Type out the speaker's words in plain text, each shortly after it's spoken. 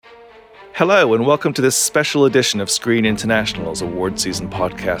Hello and welcome to this special edition of Screen International's award season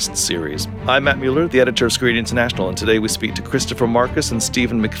podcast series. I'm Matt Mueller, the editor of Screen International, and today we speak to Christopher Markus and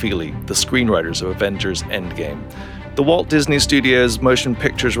Stephen McFeely, the screenwriters of Avengers Endgame. The Walt Disney Studios motion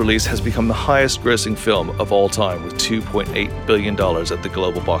pictures release has become the highest grossing film of all time with $2.8 billion at the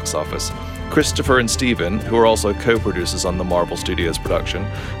global box office. Christopher and Stephen, who are also co-producers on the Marvel Studios production,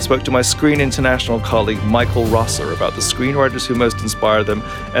 spoke to my Screen International colleague Michael Rosser about the screenwriters who most inspired them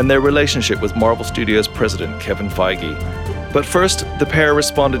and their relationship with Marvel Studios president Kevin Feige. But first, the pair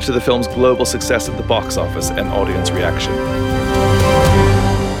responded to the film's global success at the box office and audience reaction.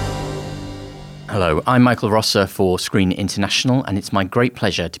 Hello, I'm Michael Rosser for Screen International, and it's my great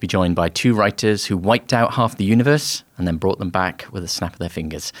pleasure to be joined by two writers who wiped out half the universe and then brought them back with a snap of their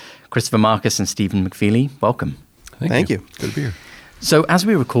fingers. Christopher Markus and Stephen McFeely, welcome. Thank you. Good to be here. So as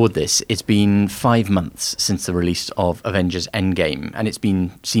we record this, it's been 5 months since the release of Avengers Endgame, and it's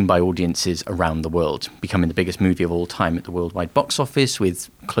been seen by audiences around the world, becoming the biggest movie of all time at the worldwide box office with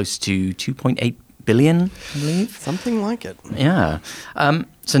close to 2.8 billion, I believe. Something like it. Yeah.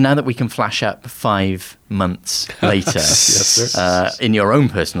 So now that we can flash up 5 months later, Yes, sir. In your own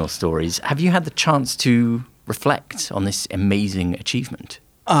personal stories, have you had the chance to reflect on this amazing achievement?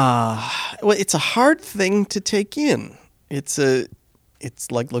 Well, it's a hard thing to take in. It's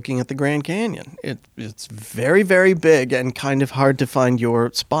like looking at the Grand Canyon. It's very, very big and kind of hard to find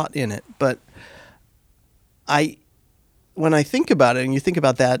your spot in it. But when I think about it, and you think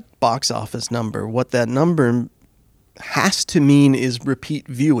about that box office number, what that number has to mean is repeat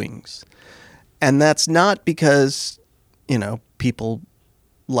viewings. And that's not because, people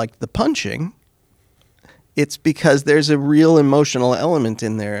like the punching. It's because there's a real emotional element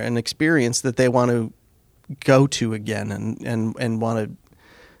in there, an experience that they want to go to again and want to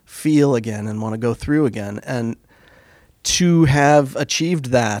feel again and want to go through again. And to have achieved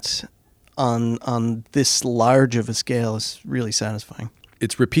that on this large of a scale is really satisfying.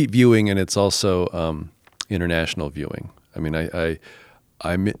 It's repeat viewing, and it's also international viewing. I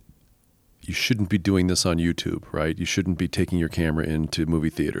mean, you shouldn't be doing this on YouTube, right? You shouldn't be taking your camera into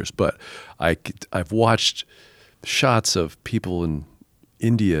movie theaters. But I've watched shots of people in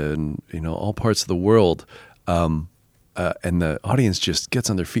India and all parts of the world, and the audience just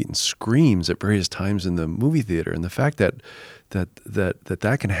gets on their feet and screams at various times in the movie theater. And the fact that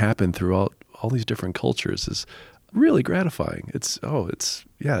can happen throughout all these different cultures is really gratifying. That's why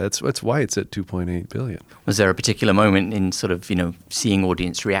it's at 2.8 billion. Was there a particular moment in sort of, seeing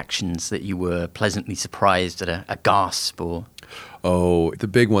audience reactions that you were pleasantly surprised at a gasp or? Oh, the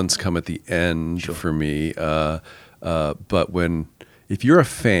big ones come at the end for me. But if you're a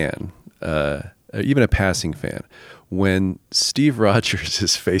fan, even a passing fan, when Steve Rogers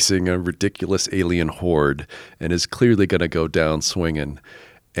is facing a ridiculous alien horde and is clearly going to go down swinging,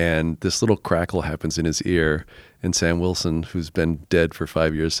 and this little crackle happens in his ear, and Sam Wilson, who's been dead for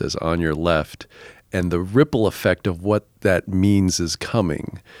 5 years, says, "On your left," and the ripple effect of what that means is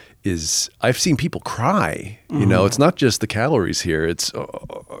coming is, I've seen people cry. Mm-hmm. It's not just the calories here. It's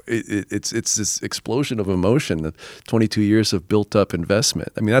this explosion of emotion, 22 years of built up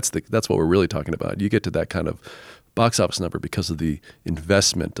investment. I mean, that's what we're really talking about. You get to that kind of box office number because of the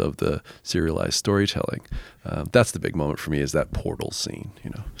investment of the serialized storytelling. That's the big moment for me, is that portal scene.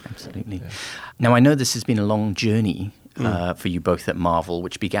 Absolutely. Yeah. Now, I know this has been a long journey for you both at Marvel,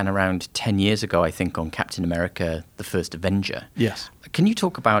 which began around 10 years ago, I think, on Captain America, the First Avenger. Yes. Can you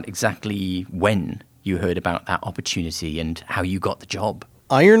talk about exactly when you heard about that opportunity and how you got the job?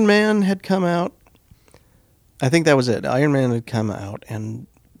 Iron Man had come out. I think that was it. Iron Man had come out, and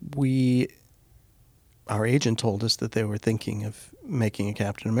our agent told us that they were thinking of making a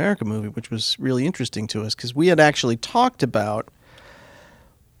Captain America movie, which was really interesting to us because we had actually talked about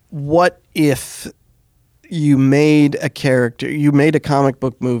what if you made a comic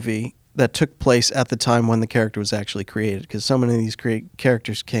book movie that took place at the time when the character was actually created, because so many of these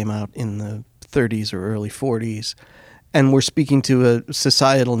characters came out in the 30s or early 40s and were speaking to a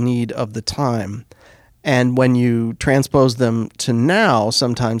societal need of the time. And when you transpose them to now,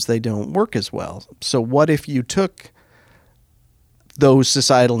 sometimes they don't work as well. So what if you took those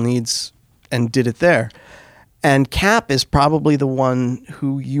societal needs and did it there? And Cap is probably the one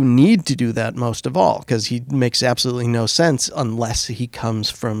who you need to do that most of all, because he makes absolutely no sense unless he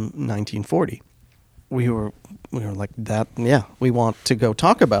comes from 1940. We were like that. Yeah, we want to go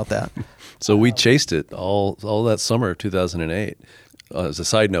talk about that. So we chased it all that summer of 2008. As a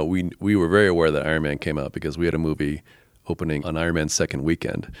side note, we were very aware that Iron Man came out because we had a movie opening on Iron Man's second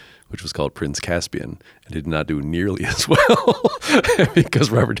weekend, which was called Prince Caspian, and did not do nearly as well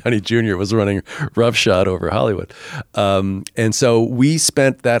because Robert Downey Jr. was running roughshod over Hollywood. And so we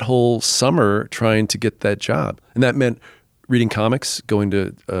spent that whole summer trying to get that job. And that meant reading comics, going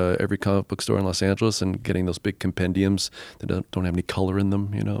to every comic book store in Los Angeles and getting those big compendiums that don't have any color in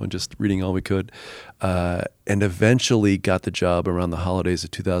them, and just reading all we could. And eventually got the job around the holidays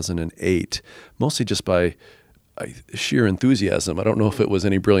of 2008, mostly just by sheer enthusiasm. I don't know if it was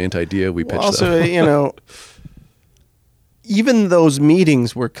any brilliant idea we pitched. Also, even those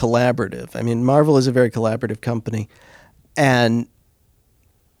meetings were collaborative. I mean, Marvel is a very collaborative company, and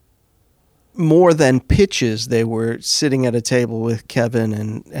more than pitches, they were sitting at a table with Kevin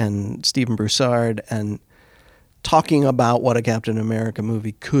and Stephen Broussard and talking about what a Captain America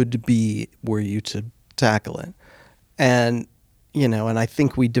movie could be were you to tackle it. And and I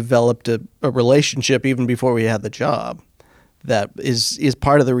think we developed a relationship even before we had the job that is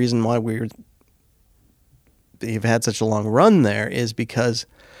part of the reason why we've had such a long run there, is because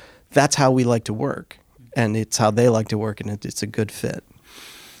that's how we like to work, and it's how they like to work, and it's a good fit.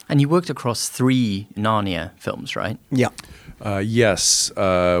 And you worked across 3 Narnia films, right? Yeah. Yes.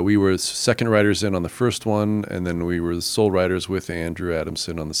 We were second writers in on the first one, and then we were the sole writers with Andrew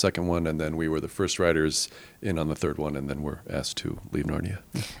Adamson on the second one, and then we were the first writers in on the third one, and then were asked to leave Narnia.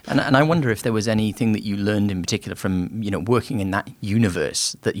 And I wonder if there was anything that you learned in particular from working in that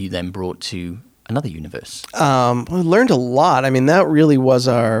universe that you then brought to another universe. I learned a lot. I mean, that really was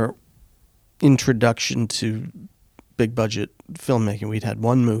our introduction to big budget filmmaking. We'd had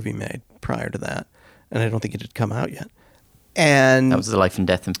one movie made prior to that, and I don't think it had come out yet. And that was The Life and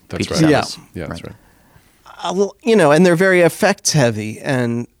Death of Peter right. Sellers. Yeah, that's right. And they're very effects heavy,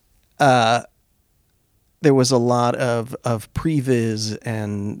 and there was a lot of previs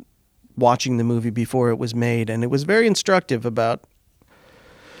and watching the movie before it was made, and it was very instructive about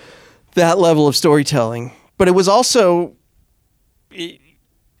that level of storytelling. But it was also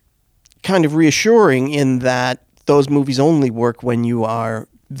kind of reassuring in that those movies only work when you are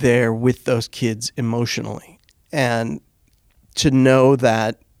there with those kids emotionally. And to know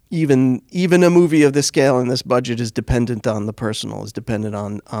that even a movie of this scale and this budget is dependent on the personal, is dependent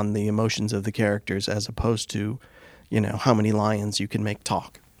on the emotions of the characters, as opposed to, how many lions you can make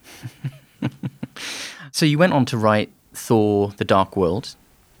talk. So you went on to write Thor: The Dark World.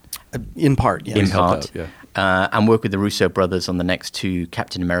 In part, yes. In part. Yeah. And work with the Russo brothers on the next 2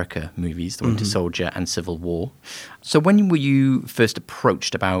 Captain America movies, The Winter Soldier and Civil War. So when were you first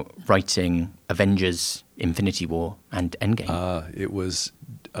approached about writing Avengers, Infinity War, and Endgame? It was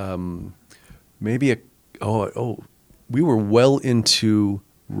maybe we were well into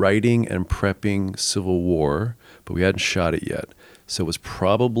writing and prepping Civil War, but we hadn't shot it yet. So it was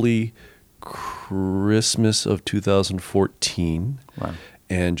probably Christmas of 2014. Wow.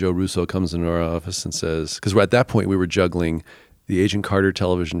 And Joe Russo comes into our office and says, because at that point we were juggling the Agent Carter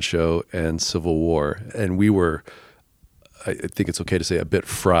television show and Civil War. And we were, I think it's okay to say, a bit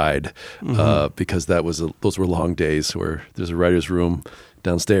fried because those were long days where there's a writer's room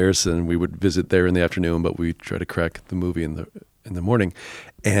downstairs and we would visit there in the afternoon, but we try to crack the movie in the morning.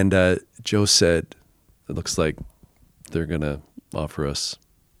 And Joe said, it looks like they're going to offer us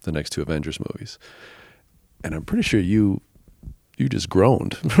the next 2 Avengers movies. And I'm pretty sure you just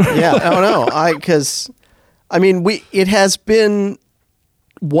groaned. Yeah, I don't know. Because it has been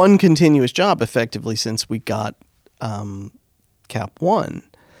one continuous job effectively since we got Cap 1.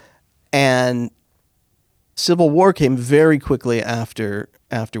 And Civil War came very quickly after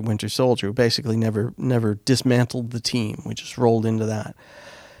Winter Soldier. We basically never dismantled the team. We just rolled into that.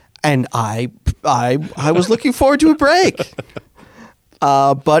 And I was looking forward to a break.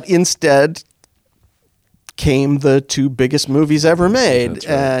 But instead came the 2 biggest movies ever made. That's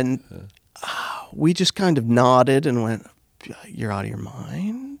right. And we just kind of nodded and went, "You're out of your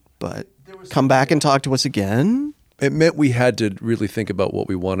mind, but come back and talk to us again." It meant we had to really think about what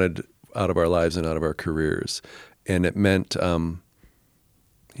we wanted out of our lives and out of our careers. And it meant,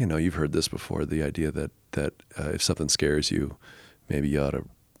 you've heard this before, the idea that if something scares you, maybe you ought to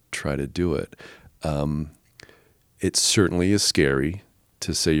try to do it. It certainly is scary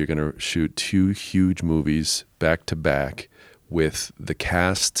to say you're going to shoot 2 huge movies back to back with the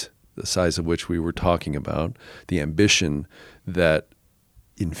cast, the size of which we were talking about, the ambition that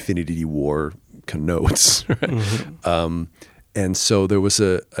Infinity War connotes. Right? Mm-hmm. And so there was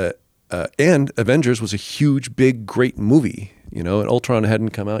and Avengers was a huge, big, great movie, and Ultron hadn't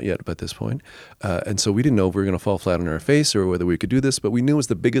come out yet at this point. And so we didn't know if we were going to fall flat on our face or whether we could do this, but we knew it was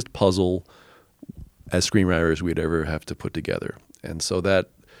the biggest puzzle as screenwriters we'd ever have to put together. And so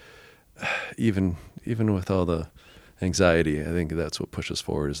that, even with all the anxiety. I think that's what pushed us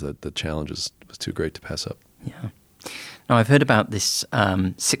forward, is that the challenge was too great to pass up. Yeah. Now, I've heard about this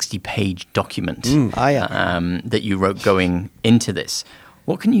 60-page document that you wrote going into this.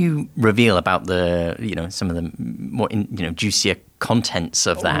 What can you reveal about some of the more juicier contents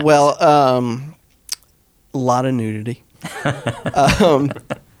of that? Well, a lot of nudity.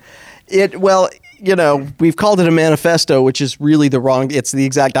 We've called it a manifesto, which is really it's the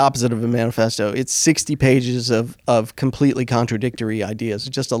exact opposite of a manifesto. It's 60 pages of completely contradictory ideas.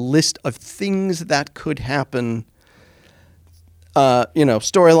 It's just a list of things that could happen,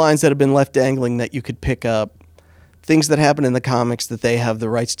 storylines that have been left dangling that you could pick up, things that happen in the comics that they have the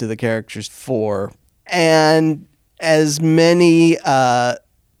rights to the characters for, and as many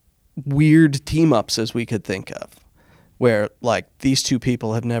weird team-ups as we could think of, where, like, these two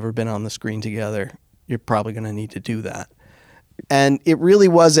people have never been on the screen together. You're probably going to need to do that. And it really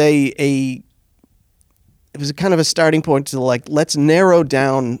was it was kind of a starting point to, like, let's narrow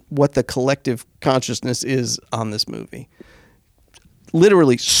down what the collective consciousness is on this movie.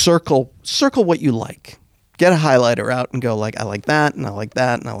 Literally circle what you like. Get a highlighter out and go, like, I like that, and I like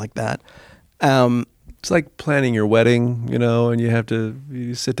that, and I like that. It's like planning your wedding, and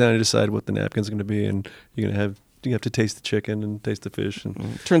you sit down and decide what the napkin's going to be, and you have to taste the chicken and taste the fish.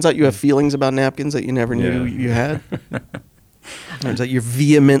 And turns out you have feelings about napkins that you never knew you had. Turns out you're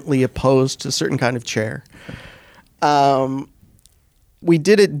vehemently opposed to a certain kind of chair. We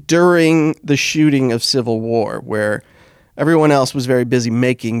did it during the shooting of Civil War, where everyone else was very busy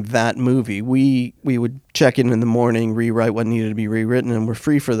making that movie. We would check in the morning, rewrite what needed to be rewritten, and we're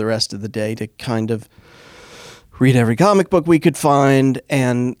free for the rest of the day to kind of read every comic book we could find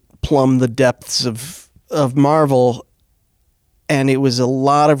and plumb the depths of Marvel. And it was a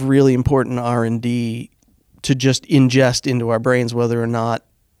lot of really important R&D to just ingest into our brains, whether or not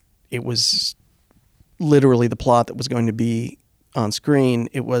it was literally the plot that was going to be on screen.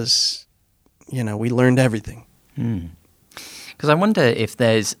 It was, we learned everything. Because I wonder if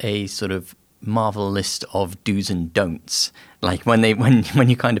there's a sort of Marvel list of do's and don'ts, like when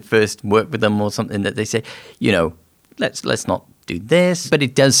you kind of first work with them or something, that they say, let's not do this. But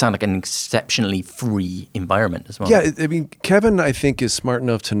it does sound like an exceptionally free environment as well. Yeah, I mean, Kevin, I think, is smart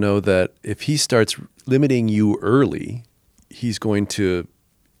enough to know that if he starts limiting you early, he's going to,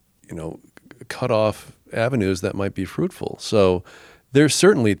 cut off avenues that might be fruitful. So there's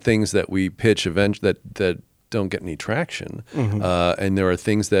certainly things that we pitch that don't get any traction. Mm-hmm. And there are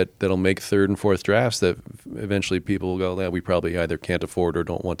things that'll make third and fourth drafts that eventually people will go, we probably either can't afford or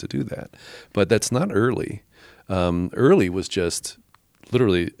don't want to do that. But that's not early. Early was just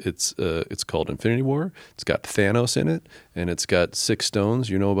literally, it's called Infinity War. It's got Thanos in it, and it's got 6 stones.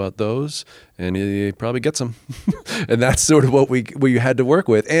 You know about those, and he probably gets them. And that's sort of what we had to work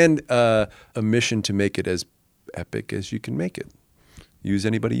with, and a mission to make it as epic as you can make it. Use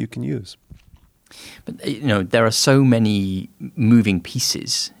anybody you can use. But, there are so many moving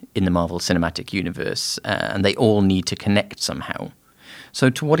pieces in the Marvel Cinematic Universe, and they all need to connect somehow. So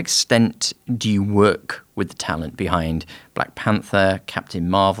to what extent do you work with the talent behind Black Panther, Captain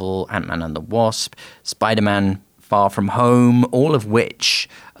Marvel, Ant-Man and the Wasp, Spider-Man, Far From Home, all of which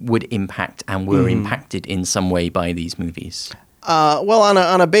would impact and were impacted in some way by these movies? Well,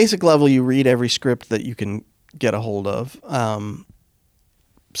 on a basic level, you read every script that you can get a hold of.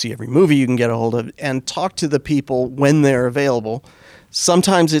 See every movie you can get a hold of, and talk to the people when they're available.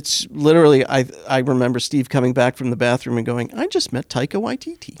 Sometimes it's literally, I remember Steve coming back from the bathroom and going, I just met Taika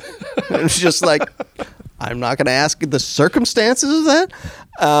Waititi. And it's just like, I'm not going to ask the circumstances of that.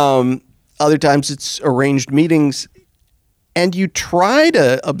 Other times it's arranged meetings, and you try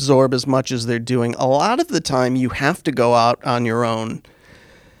to absorb as much as they're doing. A lot of the time you have to go out on your own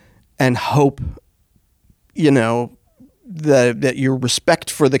and hope, that your respect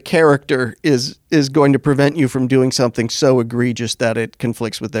for the character is going to prevent you from doing something so egregious that it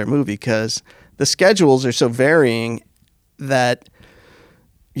conflicts with their movie, because the schedules are so varying that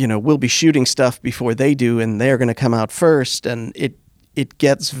we'll be shooting stuff before they do, and they're going to come out first, and it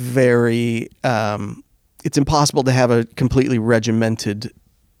gets very it's impossible to have a completely regimented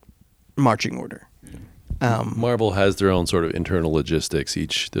marching order. Marvel has their own sort of internal logistics.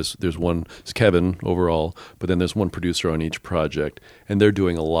 There's one, it's Kevin overall, but then there's one producer on each project, and they're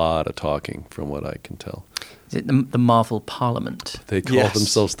doing a lot of talking, from what I can tell. Is it the Marvel Parliament? They call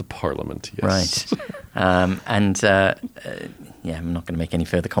themselves the Parliament. Yes. Right. Yeah, I'm not going to make any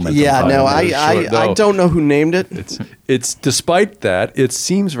further comments. Yeah, no, I don't know who named it. It's despite that, it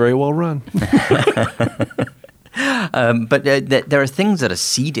seems very well run. But there are things that are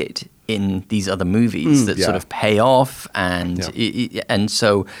seeded in these other movies that sort of pay off, and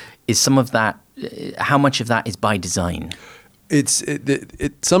so is some of that how much of that is by design?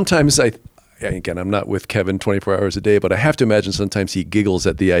 Sometimes again, I'm not with Kevin 24 hours a day, but I have to imagine sometimes he giggles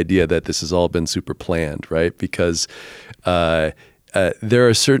at the idea that this has all been super planned, right? Because there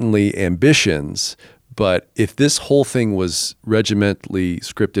are certainly ambitions, but if this whole thing was regimentally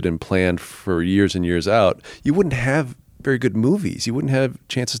scripted and planned for years and years out, you wouldn't have very good movies. You wouldn't have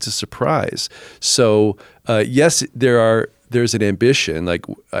chances to surprise. So yes, there's an ambition. Like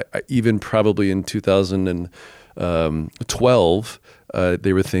even probably in 2012,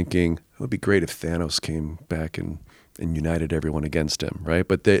 they were thinking it would be great if Thanos came back and united everyone against him, right?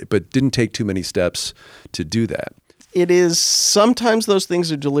 But didn't take too many steps to do that. It is sometimes those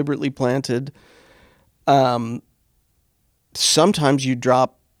things are deliberately planted. Sometimes you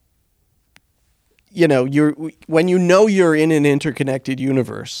drop. When you're in an interconnected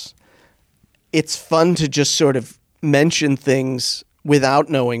universe, it's fun to just sort of mention things without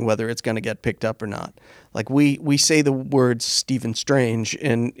knowing whether it's going to get picked up or not. Like we say the words Stephen Strange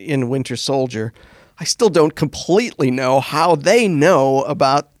in Winter Soldier. I still don't completely know how they know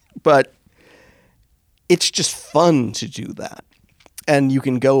about, but it's just fun to do that. And you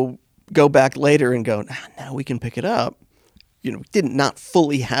can go back later and go, now we can pick it up. Did not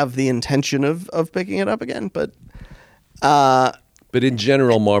fully have the intention of picking it up again, but in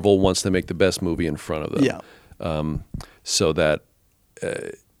general, Marvel wants to make the best movie in front of them. Yeah. So that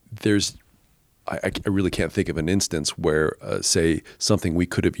there's, I really can't think of an instance where, say, something we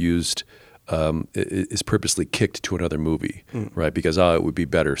could have used is purposely kicked to another movie, right? Because it would be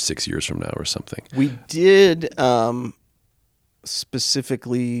better 6 years from now or something. We did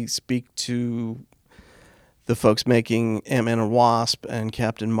specifically speak to the folks making Ant-Man and Wasp and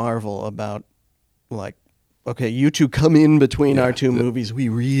Captain Marvel about, like, okay, you two come in between our two movies. We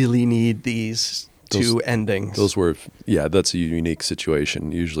really need these two endings. Those were, that's a unique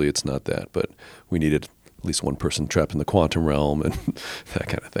situation. Usually it's not that, but we needed at least one person trapped in the quantum realm and that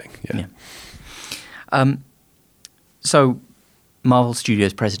kind of thing. Yeah. So Marvel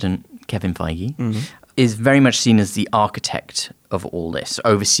Studios president Kevin Feige is very much seen as the architect of all this,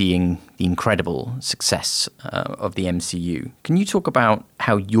 overseeing the incredible success of the MCU. Can you talk about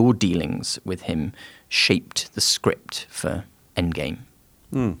how your dealings with him shaped the script for Endgame?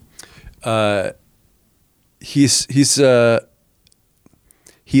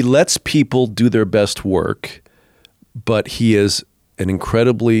 He lets people do their best work, but he is an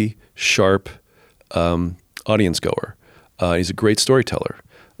incredibly sharp audience goer. He's a great storyteller.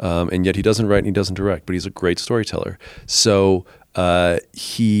 And yet he doesn't write and he doesn't direct, but he's a great storyteller. So how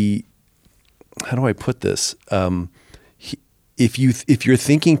do I put this? If you're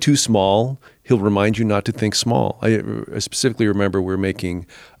thinking too small, he'll remind you not to think small. I specifically remember we're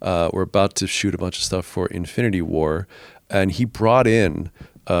about to shoot a bunch of stuff for Infinity War, and he brought in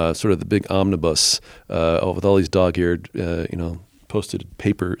sort of the big omnibus with all these dog-eared, posted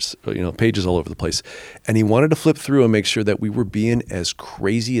papers, pages all over the place. And he wanted to flip through and make sure that we were being as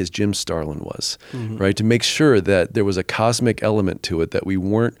crazy as Jim Starlin was, right? To make sure that there was a cosmic element to it, that we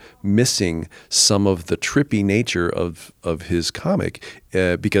weren't missing some of the trippy nature of his comic,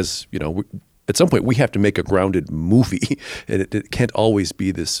 because, at some point we have to make a grounded movie, and it can't always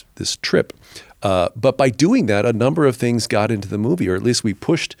be this trip. But by doing that, a number of things got into the movie, or at least we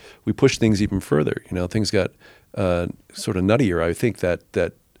pushed things even further. Things got sort of nuttier. I think that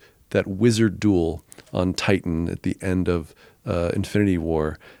wizard duel on Titan at the end of Infinity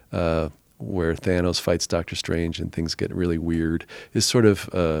War, where Thanos fights Doctor Strange and things get really weird, is sort of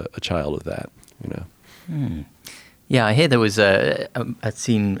a child of that. Yeah, I hear there was a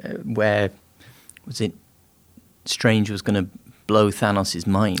scene where, was it Strange was going to blow Thanos'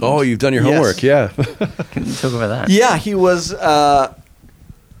 mind? Oh, you've done your homework, yeah. Can you talk about that? Yeah, he was...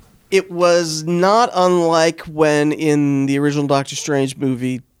 It was not unlike when in the original Doctor Strange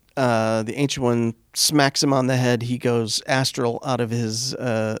movie, the Ancient One smacks him on the head. He goes astral out of his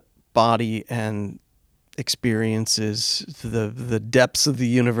body and experiences the depths of the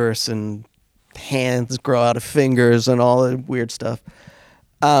universe, and hands grow out of fingers and all the weird stuff.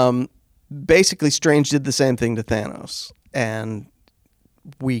 Basically, Strange did the same thing to Thanos, and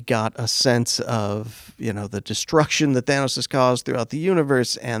we got a sense of, the destruction that Thanos has caused throughout the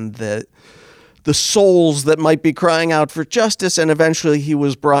universe, and the souls that might be crying out for justice. And eventually he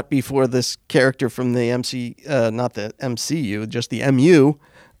was brought before this character from the not the MCU, just the MU,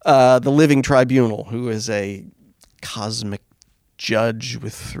 the Living Tribunal, who is a cosmic judge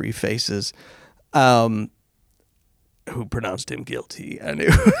with three faces, who pronounced him guilty. And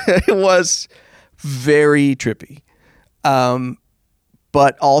it was very trippy.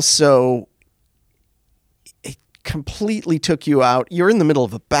 But also, it completely took you out. You're in the middle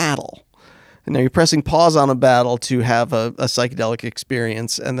of a battle, And now you're pressing pause on a battle to have a psychedelic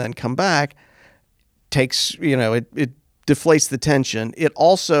experience and then come back. Takes, it deflates the tension. It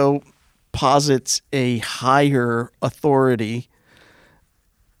also posits a higher authority,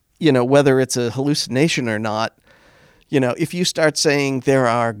 whether it's a hallucination or not. If you start saying there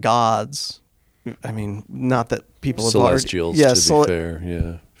are gods, I mean, not that people have celestials, to be fair,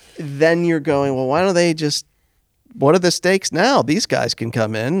 yeah. Then you're going, well, why don't they just, what are the stakes now? These guys can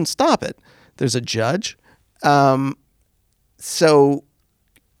come in and stop it. There's a judge. So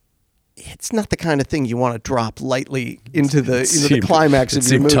it's not the kind of thing you want to drop lightly into the climax of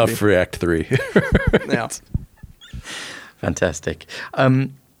your movie. It seemed tough for Act 3. Yeah. Fantastic.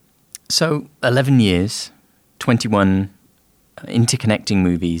 So 11 years, 21 interconnecting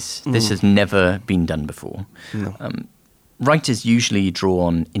movies. This has never been done before. No. Writers usually draw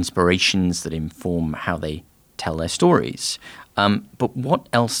on inspirations that inform how they tell their stories. But what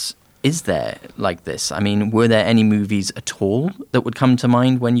else is there like this? I mean, were there any movies at all that would come to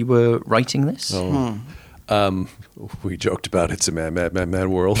mind when you were writing this? We joked about it's a mad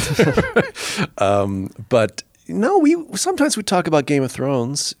world. But no, sometimes we talk about Game of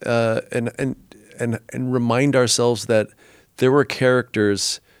Thrones and remind ourselves that there were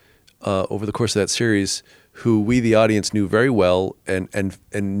characters over the course of that series who we, the audience, knew very well and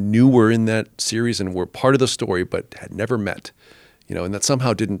knew were in that series and were part of the story, but had never met. And that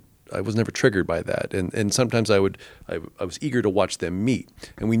somehow I was never triggered by that. And sometimes I was eager to watch them meet.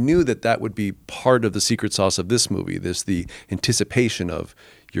 And we knew that would be part of the secret sauce of this movie. There's the anticipation of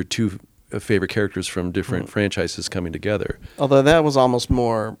your two favorite characters from different franchises coming together. Although that was almost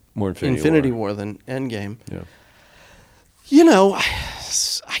more Infinity War than Endgame. Yeah.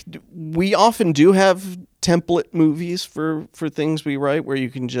 We often do have template movies for things we write where you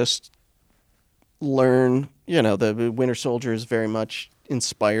can just learn, the Winter Soldier is very much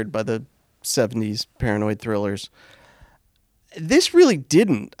inspired by the 70s paranoid thrillers. This really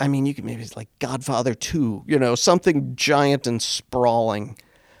didn't. I mean, you could maybe it's like Godfather 2, something giant and sprawling.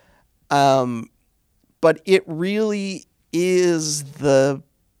 But it really is the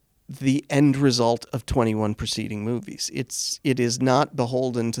end result of 21 preceding movies. It is not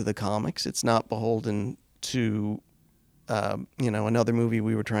beholden to the comics. It's not beholden to another movie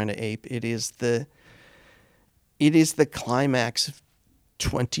we were trying to ape. It is the climax of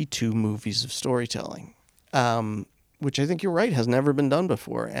 22 movies of storytelling, which I think you're right has never been done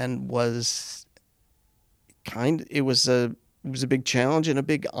before, and was it was a big challenge and a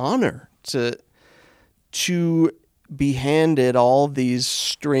big honor to be handed all these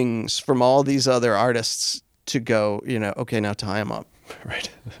strings from all these other artists to go, okay, now tie them up. Right.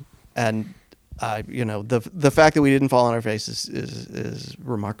 And the fact that we didn't fall on our faces is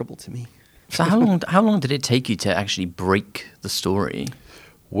remarkable to me. So how long did it take you to actually break the story?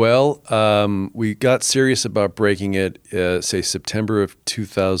 Well, we got serious about breaking it, say September of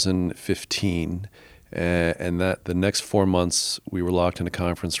 2015, and that the next 4 months we were locked in a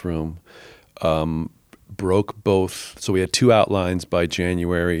conference room, broke both. So we had two outlines by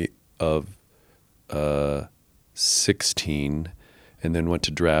January of 16, and then went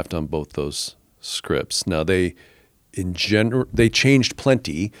to draft on both those scripts. Now they changed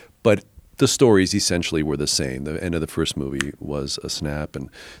plenty, but the stories essentially were the same. The end of the first movie was a snap, and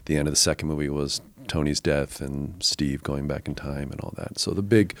the end of the second movie was Tony's death and Steve going back in time and all that. So the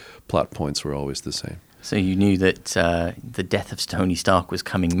big plot points were always the same. So you knew that the death of Tony Stark was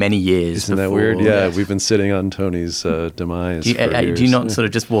coming many years Isn't before. that weird? Yeah, we've been sitting on Tony's demise for years. Do you not sort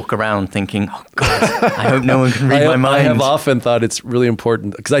of just walk around thinking, oh, God, I hope no one can read my mind? I have often thought it's really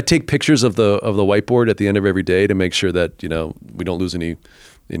important, because I take pictures of the whiteboard at the end of every day to make sure that, we don't lose any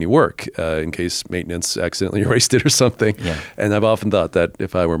work in case maintenance accidentally erased it or something. Yeah. And I've often thought that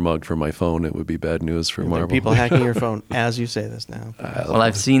if I were mugged for my phone, it would be bad news for Marvel. People hacking your phone as you say this now. Well,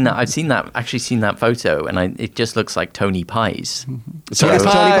 I've seen that photo, and it just looks like Tony Pies. Tony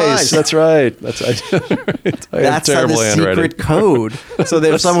Pies. That's right. That's the secret code. So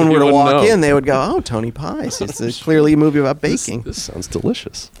that if someone were to walk in, they would go, "Oh, Tony Pies. It's clearly a movie about baking." This sounds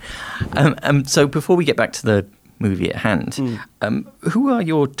delicious. So before we get back to the movie at hand, who are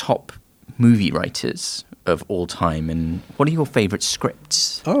your top movie writers of all time, and what are your favorite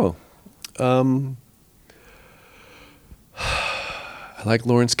scripts? I like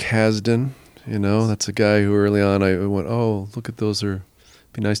Lawrence Kasdan. That's a guy who early on I went, oh, look at those,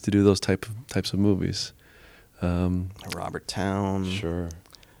 be nice to do those types of movies. Robert Towne, sure.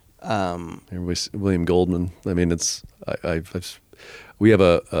 William Goldman. I mean, we have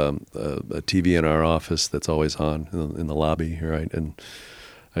a TV in our office that's always on in the lobby, right? And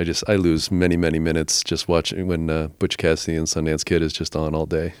I lose many minutes just watching when Butch Cassidy and Sundance Kid is just on all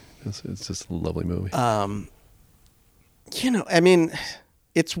day. It's just a lovely movie. I mean,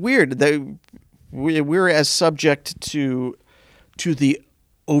 it's weird that we're as subject to the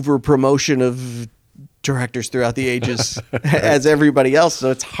over promotion of directors throughout the ages as everybody else. So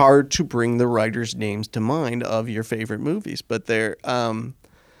it's hard to bring the writers' names to mind of your favorite movies. But they're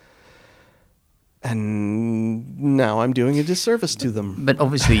and now I'm doing a disservice to them. But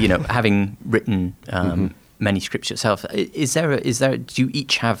obviously, having written many scripts yourself, is there? Do you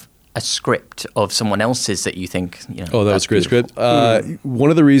each have a script of someone else's that you think? Oh, that was a great script. One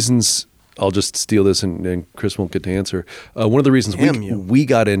of the reasons. I'll just steal this, and Chris won't get to answer. One of the reasons we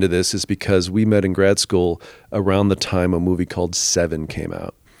got into this is because we met in grad school around the time a movie called Seven came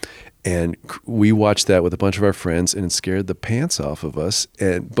out. And we watched that with a bunch of our friends, and it scared the pants off of us.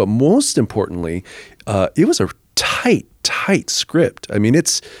 But most importantly, it was a tight script. I mean,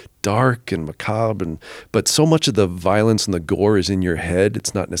 it's dark and macabre, but so much of the violence and the gore is in your head.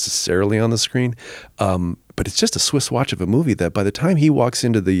 It's not necessarily on the screen. But it's just a Swiss watch of a movie that by the time he walks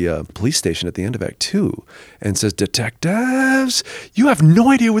into the police station at the end of Act 2 and says, "Detectives, you have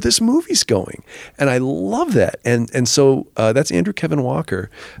no idea where this movie's going." And I love that. And so that's Andrew Kevin Walker.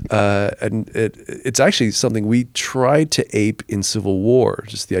 And it's actually something we tried to ape in Civil War,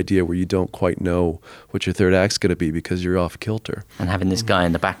 just the idea where you don't quite know what your third act's going to be because you're off kilter. And having this guy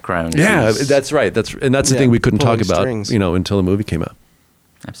in the background. Yeah, that's right. That's the thing we couldn't talk about, until the movie came out.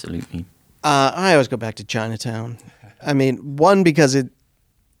 Absolutely. I always go back to Chinatown. I mean, one, because it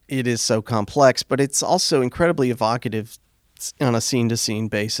is so complex, but it's also incredibly evocative on a scene-to-scene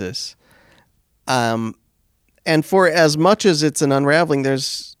basis. And for as much as it's an unraveling, there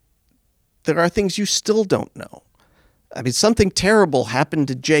are things you still don't know. I mean, something terrible happened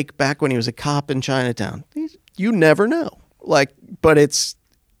to Jake back when he was a cop in Chinatown. You never know. But it's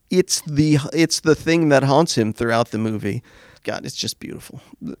the thing that haunts him throughout the movie. God, it's just beautiful.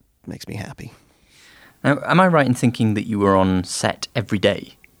 Makes me happy. Now, am I right in thinking that you were on set every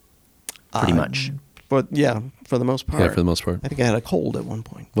day? Pretty much. For the most part. Yeah, for the most part. I think I had a cold at one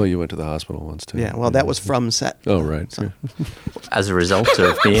point. Well, you went to the hospital once, too. Yeah, well, that was from set. Oh, right. So. As a result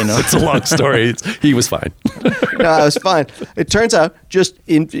of being on... It's a long story. He was fine. No, I was fine. It turns out,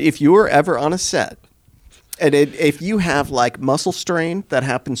 if you were ever on a set, and if you have muscle strain that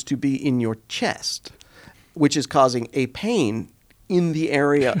happens to be in your chest, which is causing a pain in the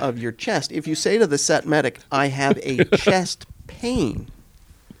area of your chest, if you say to the set medic, "I have a chest pain,"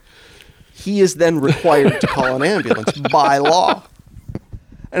 he is then required to call an ambulance by law.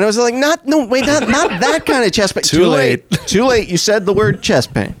 And I was like, not that kind of chest pain. Too late. Too late. You said the word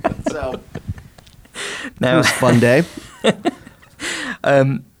chest pain. So Now, it was a fun day.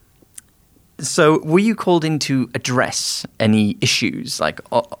 So were you called in to address any issues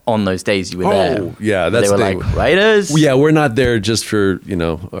on those days you were there? Oh, yeah, that's they were the like writers. Yeah, we're not there just for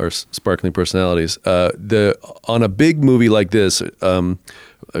our sparkling personalities. On a big movie like this,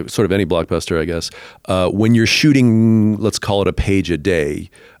 sort of any blockbuster, I guess, when you're shooting, let's call it a page a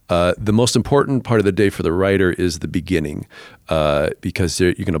day. The most important part of the day for the writer is the beginning, because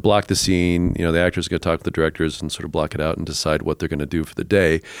you're going to block the scene. The actors are going to talk to the directors and sort of block it out and decide what they're going to do for the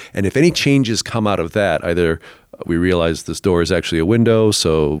day. And if any changes come out of that, either we realize this door is actually a window,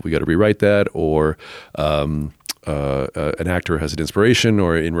 so we got to rewrite that, or an actor has an inspiration,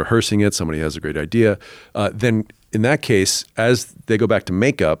 or in rehearsing it, somebody has a great idea, then in that case, as they go back to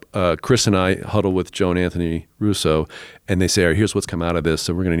makeup, Chris and I huddle with Joe and Anthony Russo, and they say, "All right, here's what's come out of this,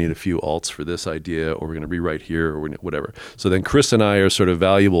 so we're going to need a few alts for this idea, or we're going to rewrite here, or whatever." So then Chris and I are sort of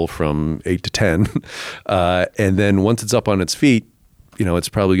valuable from 8 to 10, and then once it's up on its feet, it's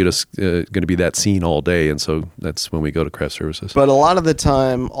probably going to be that scene all day, and so that's when we go to craft services. But a lot of the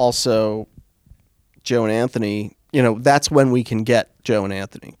time, also, Joe and Anthony, that's when we can get Joe and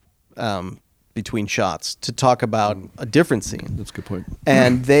Anthony between shots to talk about a different scene. That's a good point.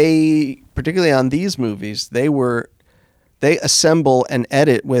 And they, particularly on these movies, they assemble and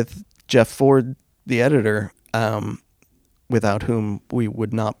edit with Jeff Ford, the editor, without whom we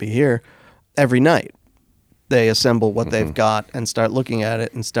would not be here, every night. They assemble what they've got and start looking at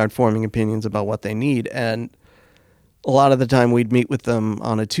it and start forming opinions about what they need. And a lot of the time we'd meet with them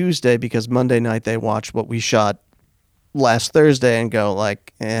on a Tuesday because Monday night they watch what we shot last Thursday and go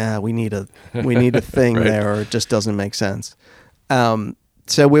we need a thing right. there, or it just doesn't make sense. So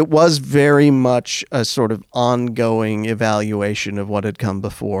it was very much a sort of ongoing evaluation of what had come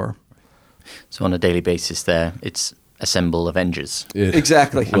before. So on a daily basis there, it's assemble Avengers.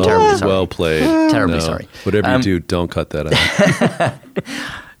 Exactly. I'm terribly sorry. Well played. Terribly sorry. Whatever you do, don't cut that out.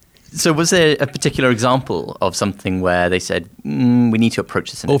 So was there a particular example of something where they said, we need to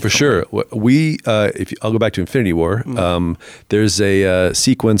approach this in a for different sure. way? I'll go back to Infinity War. There's a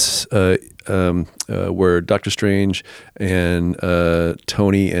sequence where Doctor Strange and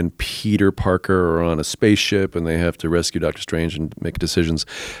Tony and Peter Parker are on a spaceship and they have to rescue Doctor Strange and make decisions.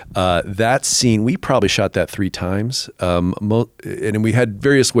 That scene, we probably shot that 3 times. And we had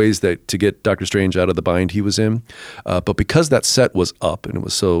various ways to get Doctor Strange out of the bind he was in. But because that set was up and it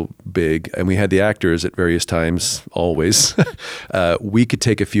was so big and we had the actors at various times, always, we could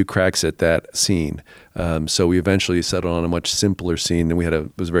take a few cracks at that scene. So we eventually settled on a much simpler scene, and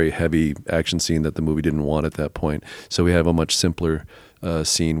it was a very heavy action scene that the movie didn't want at that point. So we have a much simpler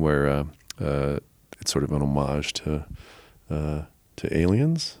scene where it's sort of an homage to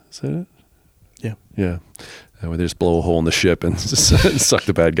Aliens. Is that it? Yeah. Yeah. Where they just blow a hole in the ship and suck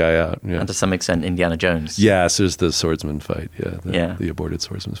the bad guy out. Yeah. And to some extent, Indiana Jones. Yes, there's the swordsman fight. Yeah, the aborted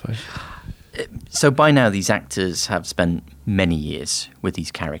swordsman's fight. So by now, these actors have spent many years with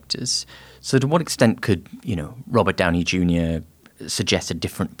these characters. So to what extent could, Robert Downey Jr. suggest a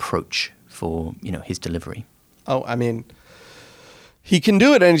different approach for, his delivery? Oh, I mean, he can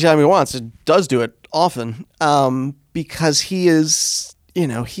do it anytime he wants. It does do it often because he is,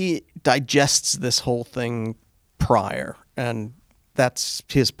 he digests this whole thing prior. And that's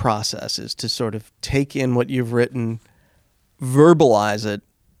his process, is to sort of take in what you've written, verbalize it.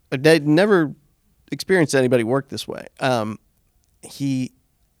 I'd never experienced anybody work this way. He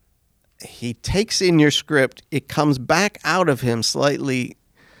takes in your script, it comes back out of him slightly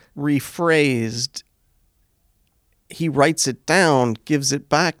rephrased. He writes it down, gives it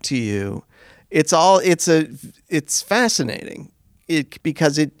back to you. It's fascinating.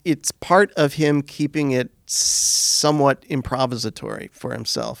 Because it's part of him keeping it somewhat improvisatory for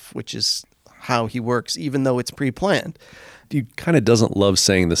himself, which is how he works, even though it's pre-planned. He kind of doesn't love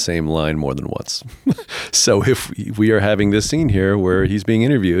saying the same line more than once. So if we are having this scene here where he's being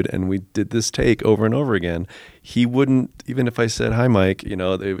interviewed and we did this take over and over again, he wouldn't, even if I said, "Hi, Mike,"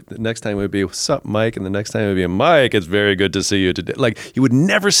 the next time it would be, "What's up, Mike?" And the next time it would be, "Mike, it's very good to see you today." Like, he would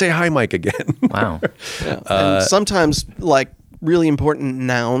never say, "Hi, Mike," again. Wow. Yeah. And sometimes, really important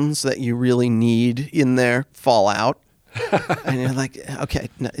nouns that you really need in there fall out. And you're like, okay,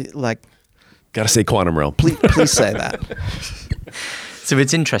 Got to say quantum realm. Please say that. So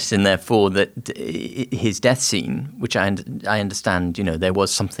it's interesting, therefore, that his death scene, which I understand, there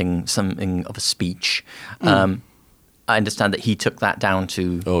was something of a speech. I understand that he took that down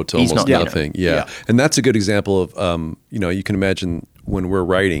to almost nothing. Yeah. And that's a good example of, you can imagine when we're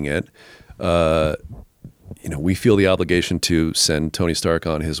writing it, we feel the obligation to send Tony Stark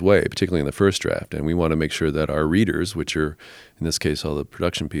on his way, particularly in the first draft. And we want to make sure that our readers, which are, in this case, all the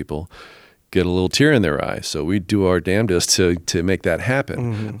production people, get a little tear in their eye. So we do our damnedest to make that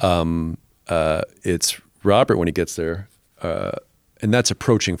happen. Mm-hmm. It's Robert when he gets there, and that's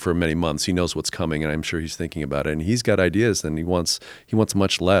approaching for many months. He knows what's coming, and I'm sure he's thinking about it. And he's got ideas, and he wants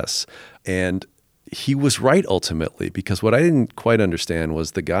much less. And he was right ultimately, because what I didn't quite understand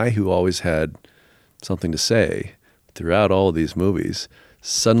was the guy who always had something to say throughout all of these movies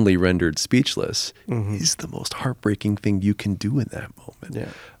suddenly rendered speechless. Mm-hmm. Is the most heartbreaking thing you can do in that moment. Yeah.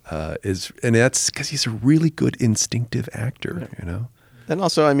 And that's because he's a really good instinctive actor, And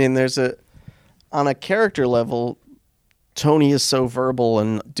also, I mean, on a character level, Tony is so verbal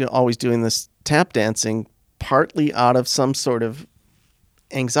and always doing this tap dancing, partly out of some sort of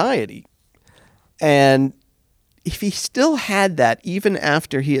anxiety. And if he still had that, even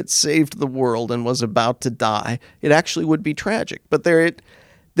after he had saved the world and was about to die, it actually would be tragic. But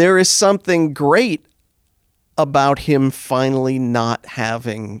there is something great about him finally not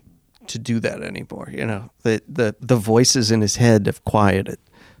having to do that anymore. The voices in his head have quieted.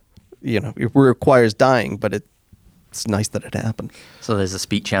 It requires dying, but it's nice that it happened. So there's a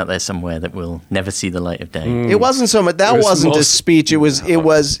speech out there somewhere that will never see the light of day. It wasn't so much. That wasn't a speech. It was a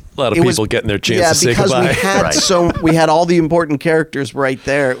lot of people getting their chance to say goodbye. Yeah, because we had all the important characters right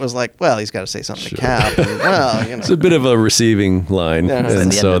there. It was like, well, he's got to say something to Cap. And, It's a bit of a receiving line. Yeah.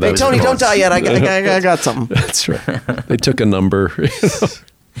 And so hey, Tony, don't die yet. I got something. That's right. They took a number.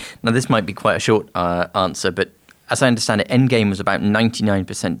 Now, this might be quite a short answer, but as I understand it, Endgame was about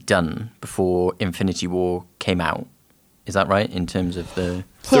 99% done before Infinity War came out. Is that right, in terms of the...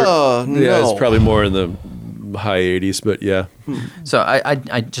 No. Yeah, it's probably more in the high 80s, but yeah. So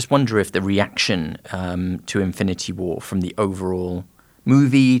I just wonder if the reaction to Infinity War, from the overall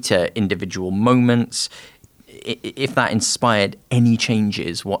movie to individual moments, if that inspired any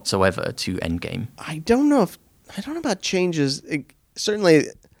changes whatsoever to Endgame. I don't know about changes. Certainly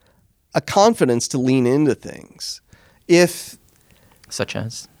a confidence to lean into things. Such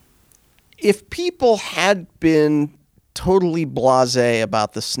as? if people had been totally blasé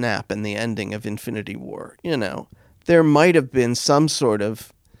about the snap and the ending of Infinity War, there might have been some sort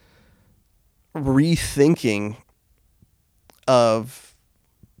of rethinking of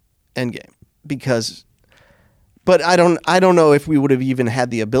Endgame, but I don't know if we would have even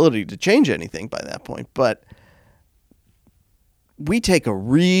had the ability to change anything by that point. But we take a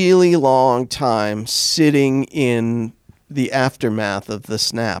really long time sitting in the aftermath of the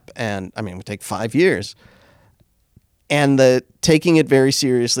snap, and I mean, we take 5 years, and taking it very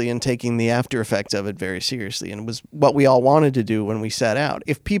seriously and taking the after effects of it very seriously, and it was what we all wanted to do when we set out.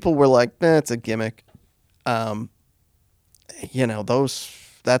 If people were like, it's a gimmick,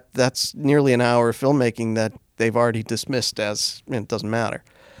 that's nearly an hour of filmmaking that they've already dismissed as it doesn't matter.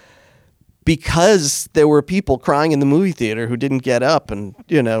 Because there were people crying in the movie theater who didn't get up and,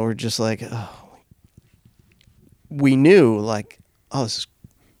 were just like, we knew, like, this is...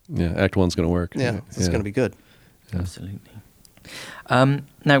 Yeah, Act One's going to work. Yeah, it's going to be good. Yeah. Absolutely.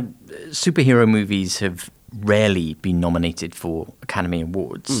 Now, superhero movies have rarely been nominated for Academy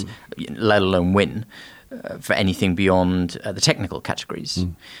Awards, let alone win, for anything beyond the technical categories.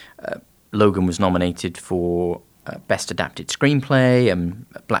 Logan was nominated for Best Adapted Screenplay, and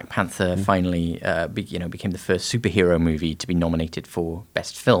Black Panther finally became the first superhero movie to be nominated for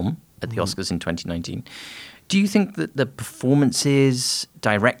Best Film at the Oscars in 2019. Do you think that the performances,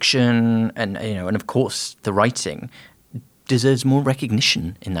 direction, and of course the writing deserves more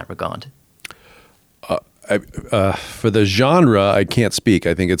recognition in that regard? For the genre, I can't speak.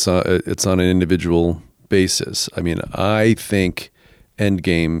 I think it's on an individual basis. I mean, I think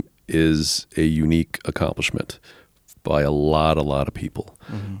Endgame is a unique accomplishment by a lot of people.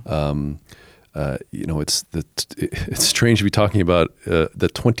 It's strange to be talking about the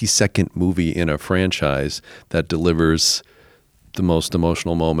 22nd movie in a franchise that delivers the most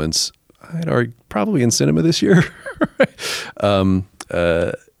emotional moments, I'd argue, probably in cinema this year.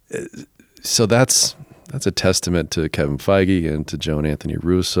 So that's a testament to Kevin Feige and to Joe and Anthony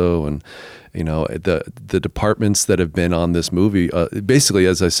Russo, and the departments that have been on this movie. Basically,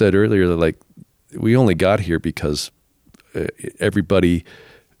 as I said earlier, like, we only got here because everybody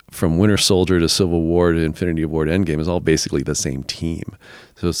from Winter Soldier to Civil War to Infinity War to Endgame is all basically the same team.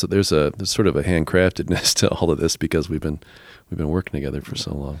 So there's sort of a handcraftedness to all of this because we've been working together for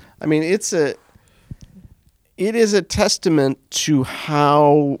so long. I mean, it is a testament to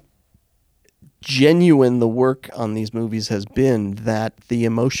how genuine the work on these movies has been that the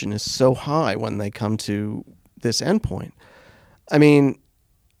emotion is so high when they come to this endpoint. I mean,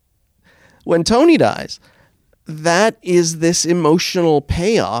 when Tony dies, that is this emotional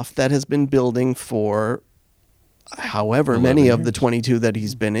payoff that has been building for however many of the 22 that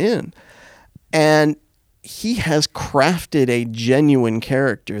he's been in. And he has crafted a genuine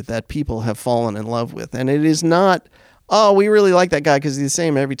character that people have fallen in love with. And it is not, we really like that guy because he's the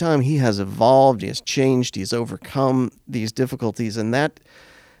same every time. He has evolved, he has changed, he's overcome these difficulties. And that,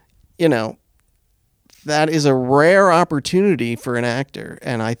 that is a rare opportunity for an actor.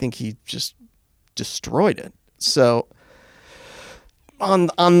 And I think he just destroyed it. So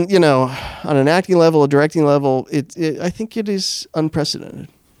on an acting level, a directing level, I think it is unprecedented.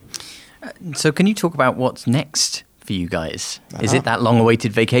 So can you talk about what's next for you guys? Is it that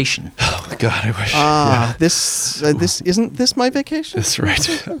long-awaited vacation? Oh my God, I wish. This isn't this my vacation? That's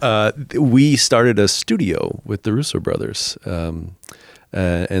right. We started a studio with the Russo brothers,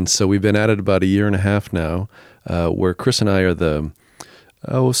 and so we've been at it about a year and a half now, where Chris and I are the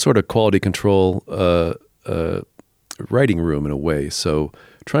sort of quality control writing room in a way. So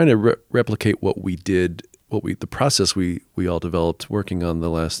trying to replicate what we did, the process we all developed working on the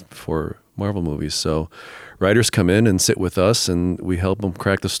last 4 Marvel movies. So writers come in and sit with us, and we help them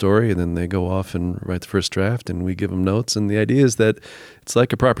crack the story, and then they go off and write the first draft, and we give them notes. And the idea is that it's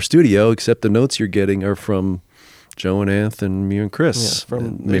like a proper studio, except the notes you're getting are from Joe and Anth and me and Chris. Yeah,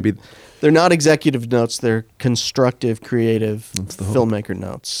 maybe they're not executive notes; they're constructive, creative filmmaker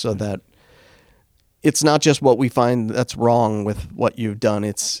notes, so that it's not just what we find that's wrong with what you've done.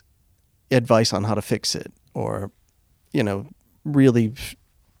 It's advice on how to fix it, or really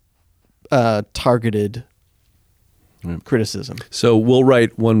targeted criticism. So we'll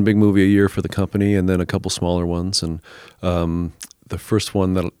write one big movie a year for the company, and then a couple smaller ones. And the first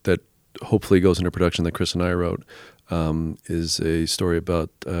one that hopefully goes into production that Chris and I wrote is a story about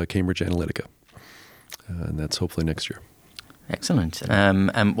Cambridge Analytica, and that's hopefully next year. Excellent.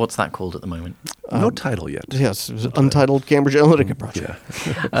 And what's that called at the moment? No title yet. Yes, it was Untitled Cambridge Analytica Project.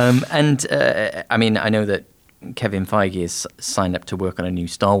 Yeah. I mean, I know that Kevin Feige has signed up to work on a new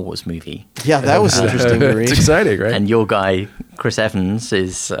Star Wars movie. Yeah, that was interesting to read. It's exciting, right? And your guy, Chris Evans,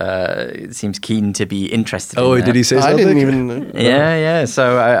 seems keen to be interested in that. Did he say I something? didn't even. Yeah.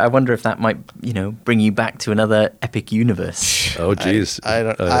 So I wonder if that might, bring you back to another epic universe. Oh, geez.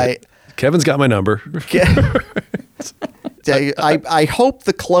 I Kevin's got my number. I hope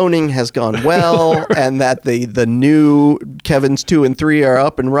the cloning has gone well and that the new Kevins 2 and 3 are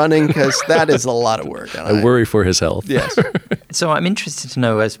up and running, because that is a lot of work. I worry for his health. Yes. So I'm interested to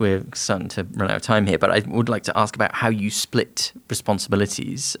know, as we're starting to run out of time here, but I would like to ask about how you split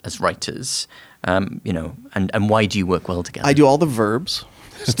responsibilities as writers, and why do you work well together? I do all the verbs.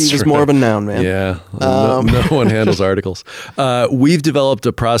 Steve is right. more of a noun man. Yeah. No one handles articles. We've developed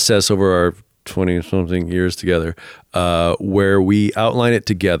a process over our 20-something years together where we outline it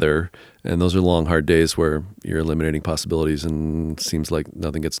together. And those are long, hard days where you're eliminating possibilities and it seems like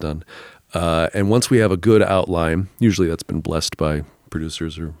nothing gets done. And once we have a good outline, usually that's been blessed by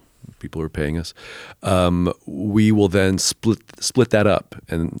producers or people who are paying us, we will then split that up.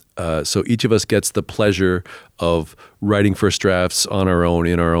 And so each of us gets the pleasure of writing first drafts on our own,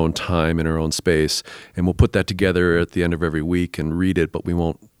 in our own time, in our own space. And we'll put that together at the end of every week and read it, but we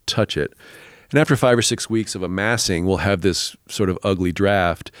won't touch it. And after 5 or 6 weeks of amassing, we'll have this sort of ugly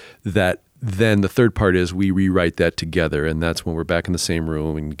draft that then the third part is we rewrite that together. And that's when we're back in the same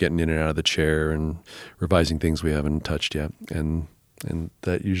room and getting in and out of the chair and revising things we haven't touched yet. And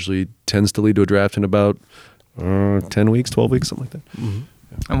that usually tends to lead to a draft in about 10 weeks, 12 weeks, something like that. Mm-hmm.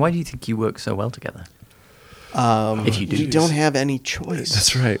 Yeah. And why do you think you work so well together? If you do. We don't have any choice.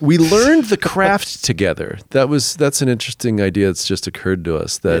 That's right. We learned the craft together. That's an interesting idea that's just occurred to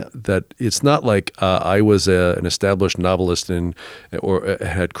us. That it's not like I was an established novelist or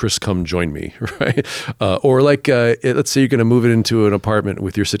had Chris come join me, right? Or like let's say you're going to move it into an apartment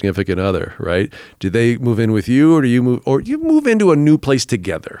with your significant other, right? Do they move in with you, or you move into a new place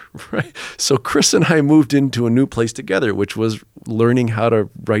together, right? So Chris and I moved into a new place together, which was learning how to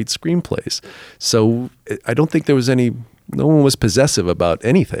write screenplays. So I don't think there was no one was possessive about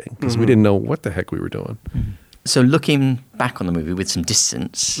anything because we didn't know what the heck we were doing. So looking back on the movie with some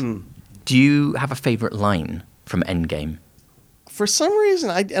distance, do you have a favorite line from Endgame? For some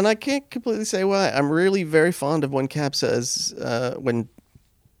reason, I can't completely say why, I'm really very fond of when Cap says, when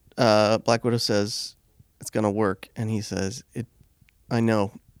Black Widow says it's going to work, and he says, I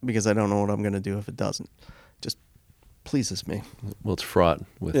know, because I don't know what I'm going to do if it doesn't. Just pleases me. Well, it's fraught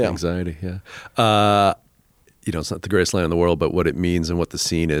with anxiety, yeah. It's not the greatest line in the world, but what it means and what the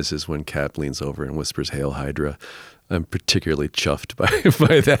scene is when Cap leans over and whispers, "Hail Hydra." I'm particularly chuffed by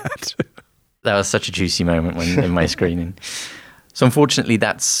that. That was such a juicy moment in my screening. So unfortunately,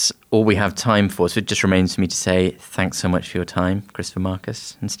 that's all we have time for. So it just remains for me to say thanks so much for your time, Christopher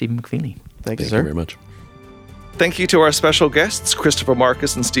Markus and Stephen McFeely. Thank you, Thank sir. you very much. Thank you to our special guests, Christopher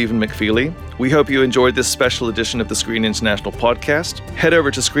Markus and Stephen McFeely. We hope you enjoyed this special edition of the Screen International podcast. Head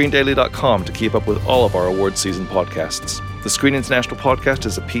over to screendaily.com to keep up with all of our award season podcasts. The Screen International podcast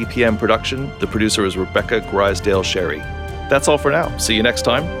is a PPM production. The producer is Rebecca Grisdale Sherry. That's all for now. See you next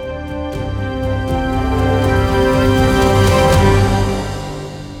time.